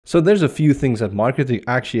So there's a few things that MikroTik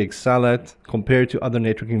actually excel at compared to other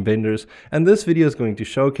networking vendors, and this video is going to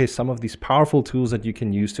showcase some of these powerful tools that you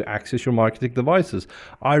can use to access your MikroTik devices.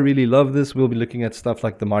 I really love this. We'll be looking at stuff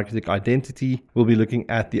like the MikroTik identity. We'll be looking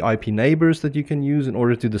at the IP neighbors that you can use in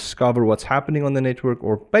order to discover what's happening on the network,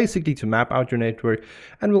 or basically to map out your network.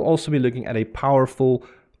 And we'll also be looking at a powerful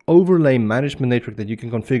overlay management network that you can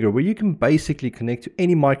configure, where you can basically connect to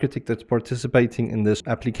any MikroTik that's participating in this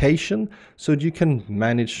application, so that you can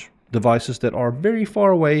manage devices that are very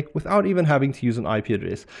far away without even having to use an IP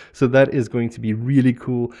address. So that is going to be really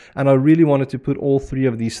cool, and I really wanted to put all three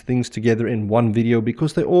of these things together in one video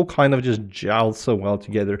because they all kind of just gel so well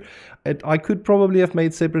together. I could probably have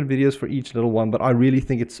made separate videos for each little one, but I really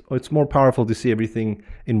think it's more powerful to see everything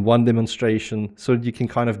in one demonstration so that you can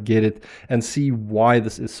kind of get it and see why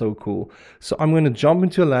this is so cool. So I'm going to jump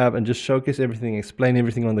into a lab and just showcase everything, explain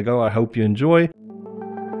everything on the go. I hope you enjoy.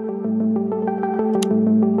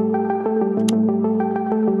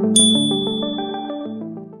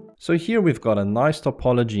 So here we've got a nice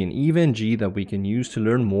topology in EVE-NG that we can use to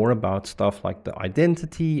learn more about stuff like the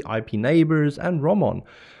identity, IP neighbors, and RoMON.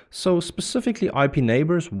 So specifically IP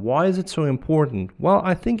neighbors, why is it so important? Well,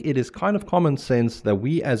 I think it is kind of common sense that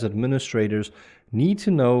we as administrators need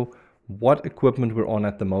to know what equipment we're on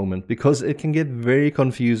at the moment, because it can get very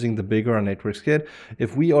confusing the bigger our networks get.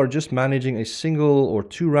 If we are just managing a single or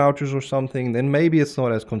two routers or something, then maybe it's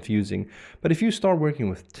not as confusing. But if you start working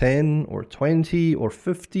with 10 or 20 or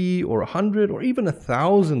 50 or 100 or even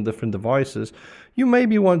 1,000 different devices, you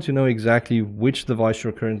maybe want to know exactly which device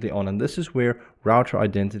you're currently on. And this is where router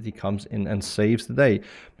identity comes in and saves the day,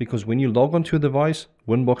 because when you log onto a device,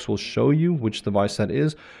 Winbox will show you which device that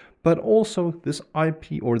is. But also this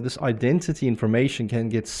IP or this identity information can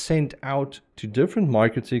get sent out to different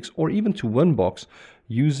MikroTiks or even to Winbox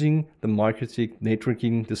using the MikroTik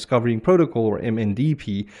Networking Discovery Protocol, or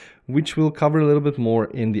MNDP, which we'll cover a little bit more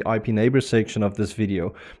in the IP neighbor section of this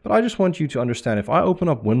video. But I just want you to understand, if I open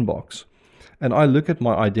up Winbox and I look at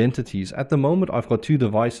my identities, at the moment I've got two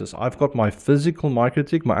devices. I've got my physical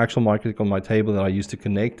MikroTik, my actual MikroTik on my table that I use to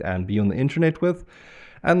connect and be on the internet with.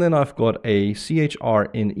 And then I've got a CHR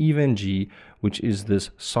in EVE-NG, which is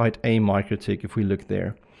this Site A MikroTik, if we look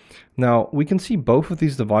there. Now, we can see both of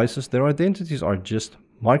these devices, their identities are just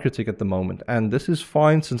MikroTik at the moment. And this is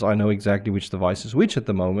fine since I know exactly which device is which at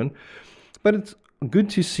the moment. But it's good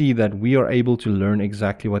to see that we are able to learn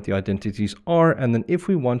exactly what the identities are. And then if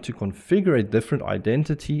we want to configure a different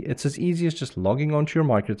identity, it's as easy as just logging onto your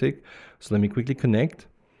MikroTik. So let me quickly connect.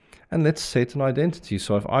 And let's set an identity.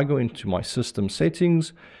 So if I go into my system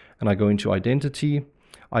settings and I go into identity,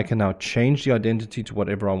 I can now change the identity to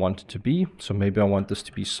whatever I want it to be. So maybe I want this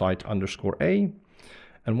to be site_A.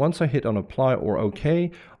 And once I hit on apply or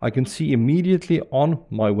OK, I can see immediately on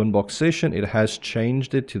my Winbox session, it has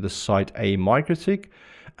changed it to the Site A MikroTik.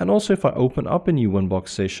 And also if I open up a new Winbox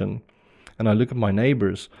session and I look at my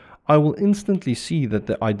neighbors, I will instantly see that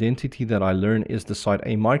the identity that I learn is the Site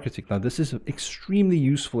A MikroTik. Now this is extremely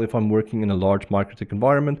useful if I'm working in a large MikroTik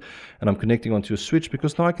environment and I'm connecting onto a switch,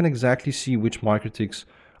 because now I can exactly see which MikroTiks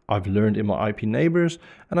I've learned in my IP neighbors,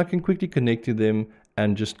 and I can quickly connect to them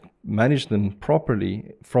and just manage them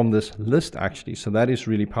properly from this list actually. So that is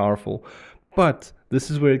really powerful. But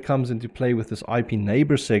this is where it comes into play with this IP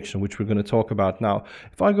neighbor section, which we're going to talk about now.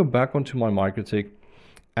 If I go back onto my MikroTik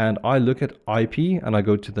and I look at IP and I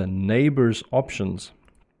go to the neighbors options,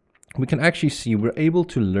 we can actually see we're able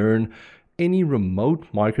to learn any remote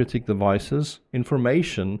MikroTik devices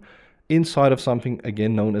information inside of something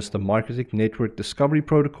again known as the MikroTik Network Discovery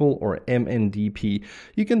Protocol, or MNDP.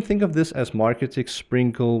 You can think of this as MikroTik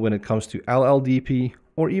Sprinkle when it comes to LLDP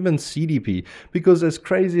or even CDP, because as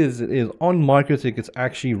crazy as it is, on MikroTik it's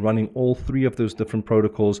actually running all three of those different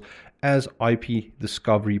protocols as IP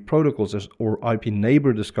discovery protocols, or IP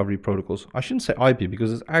neighbor discovery protocols. I shouldn't say IP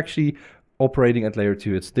because it's actually operating at layer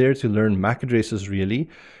 2. It's there to learn MAC addresses really.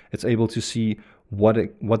 It's able to see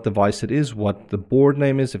what device it is, what the board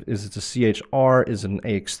name is it a CHR, is it an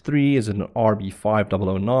AX3, is it an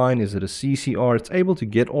RB5009, is it a CCR. It's able to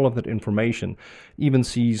get all of that information, even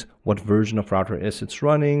sees what version of router S it's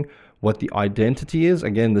running, what the identity is.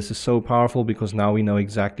 Again, this is so powerful because now we know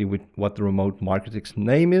exactly what the remote MikroTik's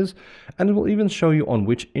name is, and it will even show you on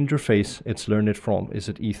which interface it's learned it from. Is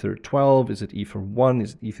it Ether 12? Is it Ether 1?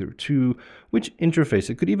 Is it Ether 2? Which interface?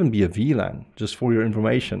 It could even be a VLAN, just for your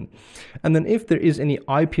information. And then if there is any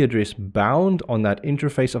IP address bound on that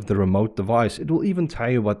interface of the remote device, it will even tell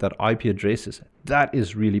you what that IP address is. That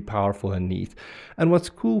is really powerful and neat. And what's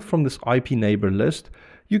cool from this IP neighbor list,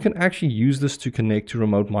 you can actually use this to connect to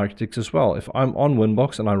remote MikroTiks as well. If I'm on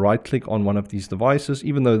Winbox and I right click on one of these devices,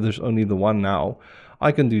 even though there's only the one now,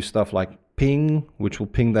 I can do stuff like ping, which will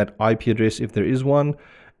ping that IP address if there is one.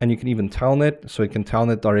 And you can even telnet, so it can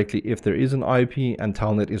telnet directly if there is an IP and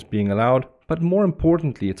telnet is being allowed. But more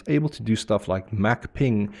importantly, it's able to do stuff like MAC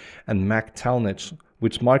ping and MAC telnets,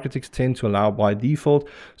 which MikroTiks tend to allow by default,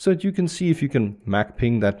 so that you can see if you can MAC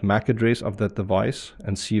ping that MAC address of that device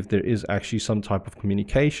and see if there is actually some type of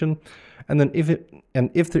communication. And then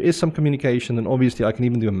if there is some communication, then obviously I can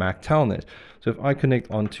even do a MAC telnet. So if I connect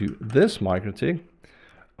onto this MikroTik,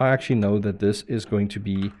 I actually know that this is going to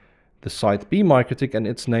be the site B MikroTik, and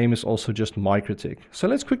its name is also just MikroTik. So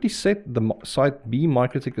let's quickly set the site B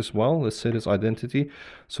MikroTik as well. Let's set its identity.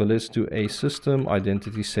 So let's do a system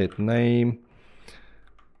identity set name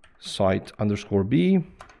site underscore B.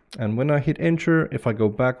 And when I hit enter, if I go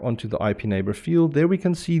back onto the IP neighbor field, there we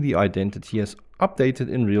can see the identity has updated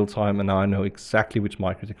in real time, and now I know exactly which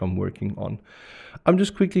MikroTik I'm working on. I'm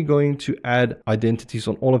just quickly going to add identities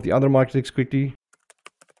on all of the other MikroTiks quickly.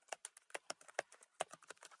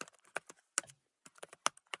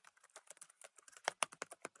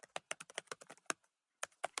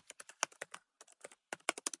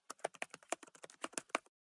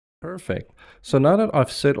 Perfect. So now that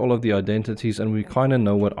I've set all of the identities and we kind of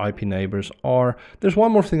know what IP neighbors are, there's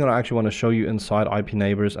one more thing that I actually want to show you inside IP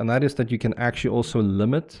neighbors, and that is that you can actually also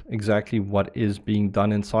limit exactly what is being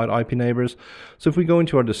done inside IP neighbors. So if we go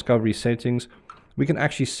into our discovery settings, we can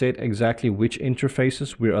actually set exactly which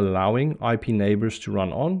interfaces we're allowing IP neighbors to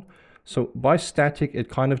run on. So by static, it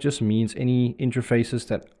kind of just means any interfaces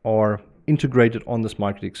that are integrated on this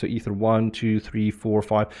MikroTik. So either 1, 2, 3, 4,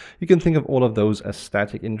 5. You can think of all of those as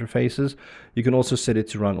static interfaces. You can also set it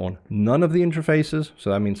to run on none of the interfaces.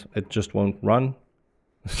 So that means it just won't run.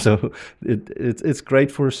 So it's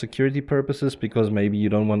great for security purposes, because maybe you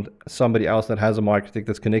don't want somebody else that has a MikroTik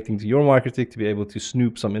that's connecting to your MikroTik to be able to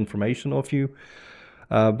snoop some information off you.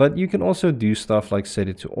 But you can also do stuff like set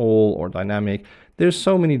it to all or dynamic. There's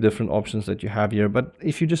so many different options that you have here, but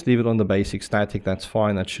if you just leave it on the basic static, that's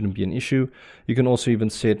fine. That shouldn't be an issue. You can also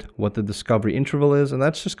even set what the discovery interval is, and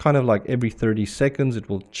that's just kind of like every 30 seconds, it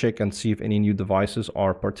will check and see if any new devices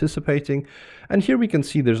are participating. And here we can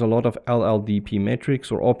see there's a lot of LLDP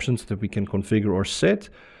metrics or options that we can configure or set.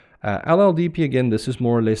 LLDP, again, this is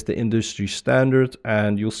more or less the industry standard,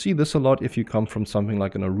 and you'll see this a lot if you come from something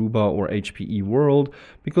like an Aruba or HPE world,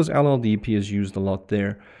 because LLDP is used a lot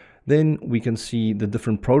there. Then we can see the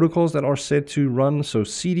different protocols that are set to run, so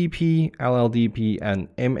CDP, LLDP,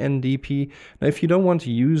 and MNDP. Now, if you don't want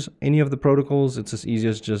to use any of the protocols, it's as easy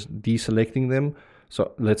as just deselecting them.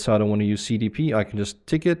 So let's say I don't want to use CDP, I can just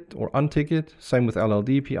tick it or untick it. Same with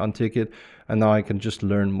LLDP, untick it. And now I can just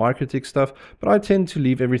learn MikroTik stuff. But I tend to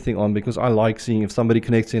leave everything on because I like seeing if somebody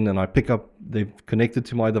connects in and I pick up, they've connected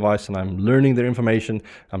to my device and I'm learning their information.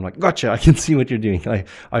 I'm like, gotcha, I can see what you're doing.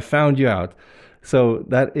 I found you out. So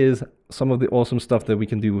that is some of the awesome stuff that we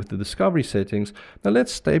can do with the discovery settings. Now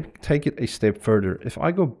let's take it a step further. If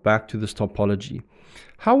I go back to this topology,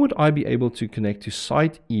 how would I be able to connect to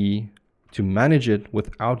site E to manage it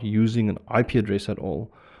without using an IP address at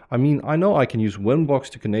all? I mean, I know I can use Winbox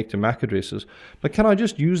to connect to MAC addresses, but can I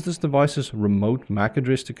just use this device's remote MAC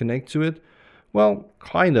address to connect to it? Well,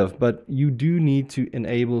 kind of, but you do need to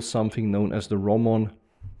enable something known as the RoMON,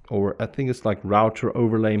 or I think it's like Router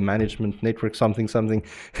Overlay Management Network something.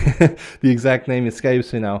 The exact name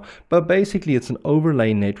escapes me now. But basically it's an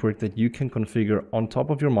overlay network that you can configure on top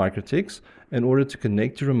of your MikroTiks in order to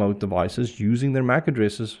connect to remote devices using their MAC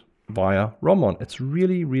addresses via RoMON. It's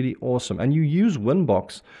really, really awesome. And you use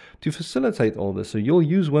Winbox to facilitate all this. So you'll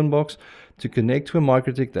use Winbox to connect to a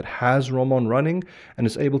MikroTik that has RoMON running and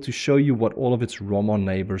is able to show you what all of its RoMON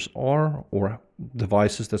neighbors are, or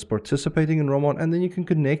devices that's participating in RoMON, and then you can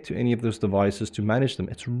connect to any of those devices to manage them.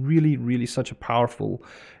 It's really, really such a powerful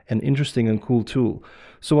and interesting and cool tool.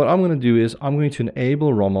 So what I'm going to do is I'm going to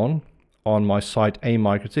enable RoMON on my site A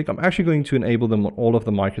MikroTik. I'm actually going to enable them on all of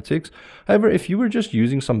the MikroTiks. However, if you were just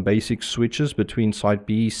using some basic switches between site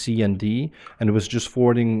B, C, and D, and it was just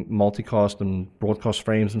forwarding multicast and broadcast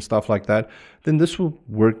frames and stuff like that, then this will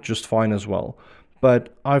work just fine as well.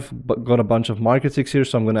 But I've got a bunch of MikroTiks here,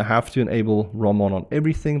 so I'm going to have to enable RoMON on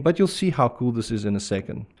everything, but you'll see how cool this is in a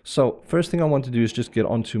second. So first thing I want to do is just get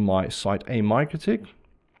onto my site A MikroTik.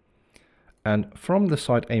 And from the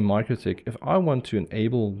site A MikroTik, if I want to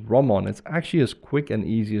enable RoMON, it's actually as quick and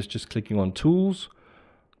easy as just clicking on Tools,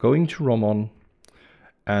 going to RoMON,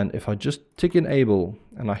 and if I just tick Enable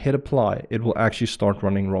and I hit Apply, it will actually start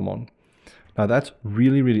running RoMON. Now that's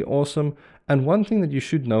really, really awesome. And one thing that you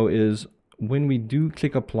should know is when we do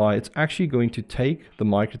click apply, it's actually going to take the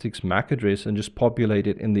MikroTik's MAC address and just populate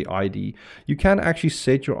it in the ID. You can actually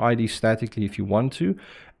set your ID statically if you want to,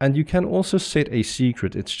 and you can also set a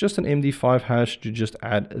secret. It's just an MD5 hash to just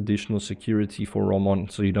add additional security for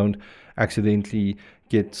RoMON, so you don't accidentally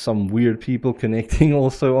get some weird people connecting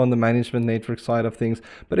also on the management network side of things.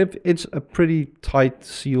 But if it's a pretty tight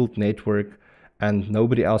sealed network and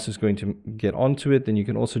nobody else is going to get onto it, then you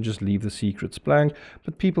can also just leave the secrets blank,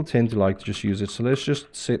 but people tend to like to just use it. So let's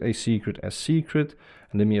just set a secret as secret,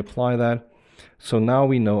 and let me apply that. So now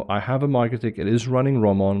we know I have a MikroTik, it is running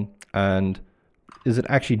RoMON, and is it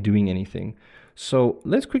actually doing anything? So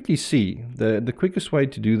let's quickly see. The quickest way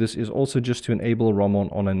to do this is also just to enable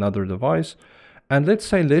RoMON on another device. And let's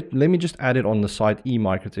say, let me just add it on the site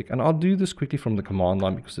MikroTik, and I'll do this quickly from the command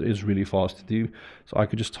line because it is really fast to do. So I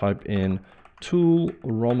could just type in tool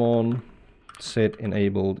RoMON set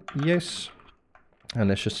enabled yes, and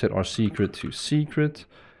let's just set our secret to secret.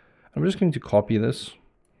 I'm just going to copy this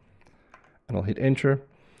and I'll hit enter.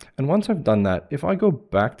 And once I've done that, if I go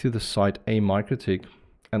back to the site MikroTik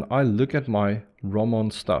and I look at my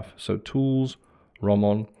RoMON stuff, so tools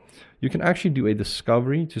RoMON, you can actually do a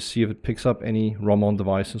discovery to see if it picks up any RoMON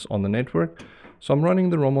devices on the network. So I'm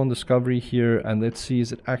running the RoMON discovery here, and let's see,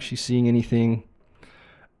 is it actually seeing anything?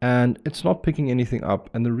 And it's not picking anything up.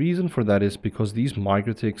 And the reason for that is because these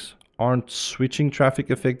MikroTiks aren't switching traffic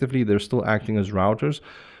effectively. They're still acting as routers.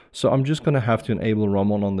 So I'm just going to have to enable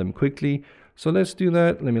RoMON on them quickly. So let's do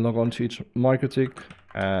that. Let me log on to each MikroTik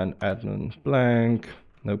and admin blank,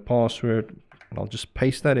 no password. And I'll just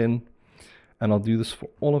paste that in. And I'll do this for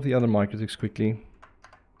all of the other MikroTiks quickly.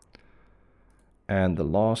 And the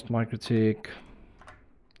last MikroTik.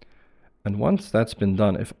 And once that's been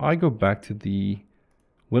done, if I go back to the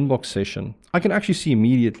Winbox session, I can actually see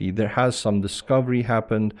immediately there has some discovery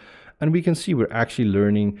happened, and we can see we're actually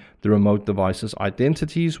learning the remote devices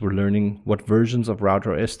identities. We're learning what versions of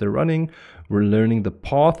router OS they're running. We're learning the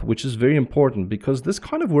path, which is very important because this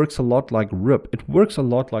kind of works a lot like RIP. It works a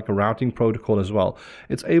lot like a routing protocol as well.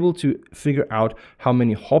 It's able to figure out how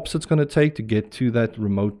many hops it's going to take to get to that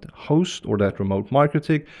remote host or that remote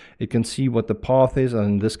MikroTik. It can see what the path is, and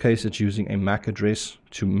in this case, it's using a MAC address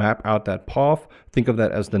to map out that path. Think of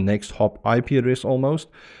that as the next hop IP address almost.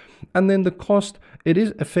 And then the cost, it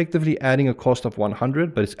is effectively adding a cost of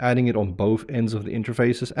 100, but it's adding it on both ends of the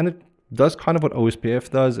interfaces. And it does kind of what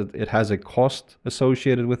OSPF does. It has a cost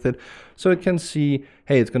associated with it. So it can see,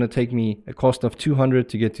 hey, it's going to take me a cost of 200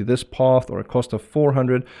 to get to this path, or a cost of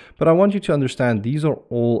 400. But I want you to understand these are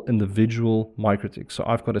all individual MikroTiks. So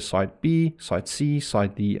I've got a site B, site C,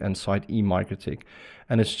 site D, and site E MikroTik.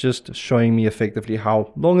 And it's just showing me effectively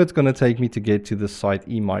how long it's going to take me to get to the site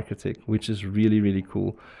E MikroTik, which is really, really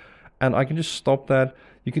cool. And I can just stop that.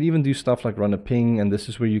 You can even do stuff like run a ping, and this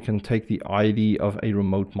is where you can take the ID of a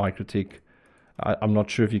remote MikroTik. I'm not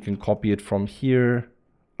sure if you can copy it from here.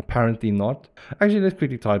 Apparently not. Actually, let's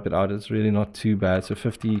quickly type it out. It's really not too bad. So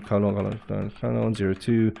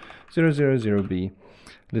 50:02:000B.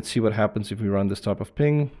 Let's see what happens if we run this type of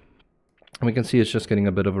ping. And we can see it's just getting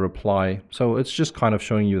a bit of a reply. So it's just kind of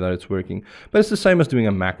showing you that it's working. But it's the same as doing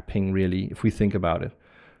a MAC ping, really, if we think about it.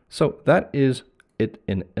 So that is it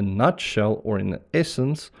in a nutshell, or in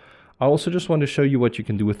essence. I also just want to show you what you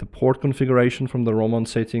can do with the port configuration from the RoMON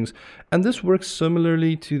settings. And this works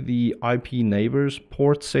similarly to the IP neighbors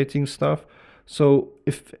port setting stuff. So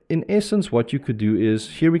if in essence what you could do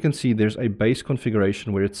is, here we can see there's a base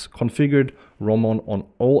configuration where it's configured RoMON on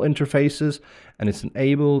all interfaces, and it's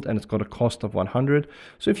enabled, and it's got a cost of 100.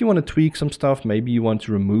 So if you want to tweak some stuff, maybe you want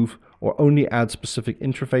to remove or only add specific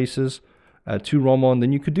interfaces to RoMON,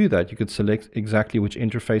 then you could do that. You could select exactly which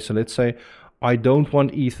interface. So let's say I don't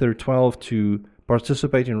want Ether 12 to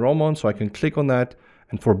participate in RoMON, so I can click on that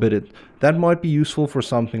and forbid it. That might be useful for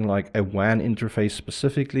something like a WAN interface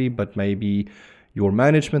specifically, but maybe your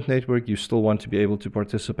management network, you still want to be able to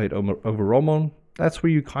participate over RoMON. That's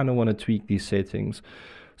where you kind of want to tweak these settings.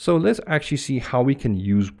 So let's actually see how we can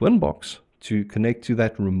use Winbox to connect to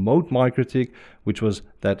that remote MikroTik, which was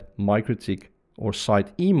that MikroTik or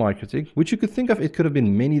site E MikroTik, which you could think of, it could have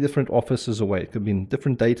been many different offices away. It could have been a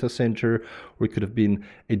different data center, or it could have been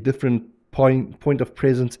a different point of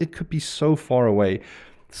presence. It could be so far away.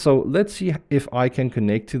 So let's see if I can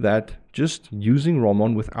connect to that just using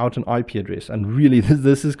RoMON without an IP address. And really,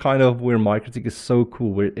 this is kind of where MikroTik is so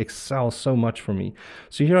cool, where it excels so much for me.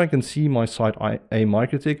 So here I can see my site A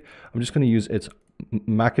MikroTik. I'm just going to use its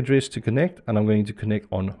MAC address to connect, and I'm going to connect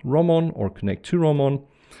on RoMON or connect to RoMON.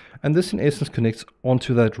 And this in essence connects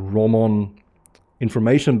onto that RoMON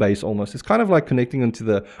information base almost. It's kind of like connecting into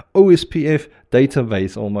the OSPF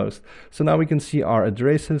database almost. So now we can see our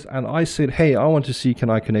addresses, and I said, hey, I want to see, can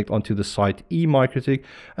I connect onto the site MikroTik?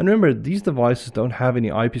 And remember, these devices don't have any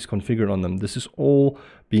IPs configured on them. This is all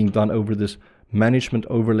being done over this management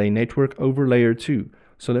overlay network over layer 2.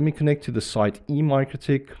 So let me connect to the site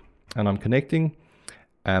MikroTik, and I'm connecting.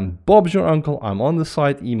 And Bob's your uncle, I'm on the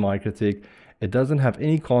site MikroTik. It doesn't have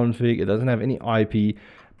any config, it doesn't have any IP,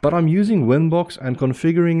 but I'm using Winbox and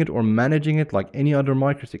configuring it or managing it like any other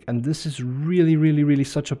MikroTik. And this is really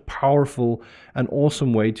such a powerful and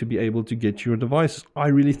awesome way to be able to get your devices. I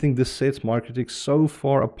really think this sets MikroTik so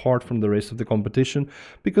far apart from the rest of the competition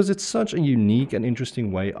because it's such a unique and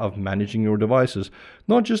interesting way of managing your devices.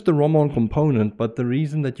 Not just the RoMON component, but the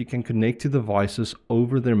reason that you can connect to devices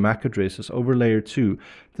over their MAC addresses, over layer 2.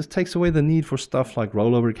 This takes away the need for stuff like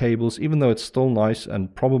rollover cables, even though it's still nice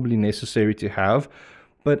and probably necessary to have.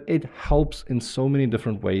 But it helps in so many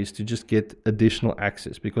different ways to just get additional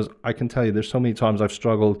access, because I can tell you there's so many times I've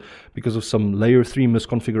struggled because of some layer 3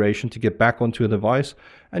 misconfiguration to get back onto a device,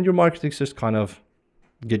 and your MikroTiks just kind of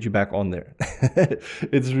get you back on there.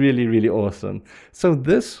 It's really awesome. So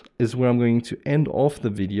this is where I'm going to end off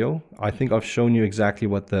the video. I think I've shown you exactly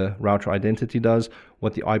what the router identity does,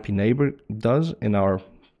 what the IP neighbor does in our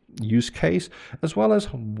use case, as well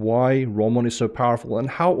as why RoMON is so powerful and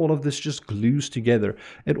how all of this just glues together.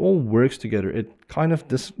 It all works together. It kind of,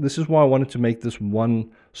 this is why I wanted to make this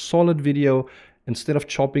one solid video instead of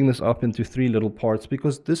chopping this up into 3 little parts,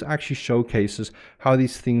 because this actually showcases how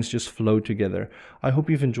these things just flow together. I hope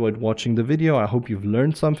you've enjoyed watching the video. I hope you've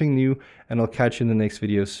learned something new, and I'll catch you in the next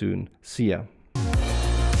video soon. See ya.